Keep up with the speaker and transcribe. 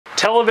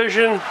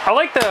television. I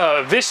like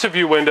the Vista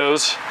View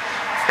windows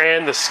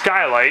and the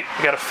skylight.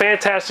 You got a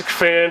fantastic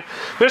fan.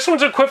 This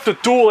one's equipped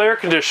with dual air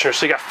conditioners,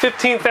 so you got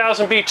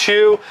 15,000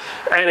 BTU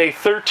and a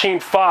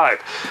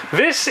 13.5.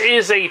 This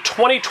is a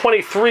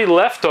 2023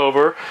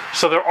 leftover,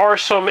 so there are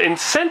some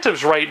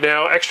incentives right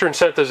now, extra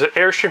incentives that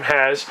Airstream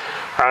has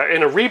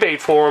in a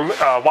rebate form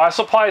while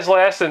supplies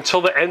last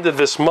until the end of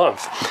this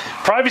month.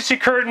 Privacy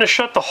curtain to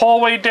shut the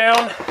hallway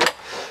down.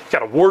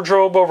 Got a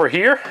wardrobe over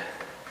here.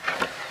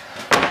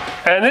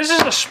 And this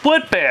is a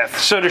split bath,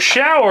 so the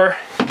shower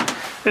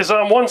is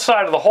on one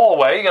side of the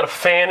hallway. You got a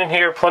fan in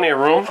here, plenty of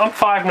room. I'm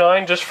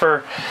 5'9", just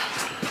for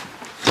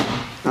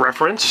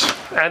reference.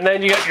 And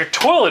then you got your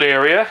toilet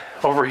area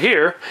over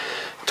here.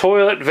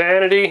 Toilet,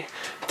 vanity,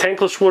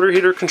 tankless water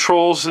heater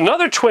controls.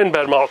 Another twin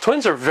bed model.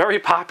 Twins are very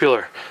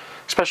popular,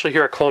 especially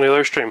here at Colonial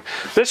Airstream.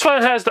 This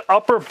one has the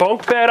upper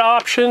bunk bed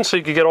option, so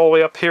you can get all the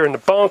way up here in the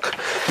bunk.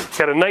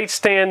 Got a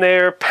nightstand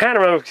there,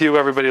 panoramic view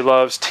everybody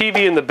loves,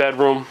 TV in the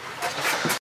bedroom.